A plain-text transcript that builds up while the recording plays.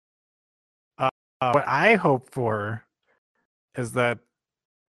What I hope for is that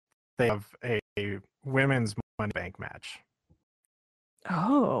they have a women's Money Bank match.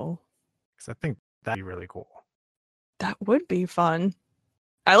 Oh, Because I think that'd be really cool. that would be fun.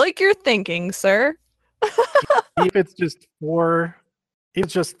 I like your thinking, sir. If it's just four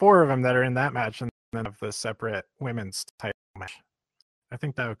of them that are in that match, and then of the separate women's title match. I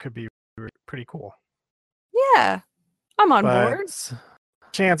think that could be pretty cool. Yeah, I'm on board. But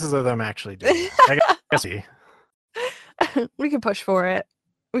chances of them actually doing that, I guess. We can push for it.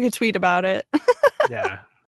 We can tweet about it. Yeah,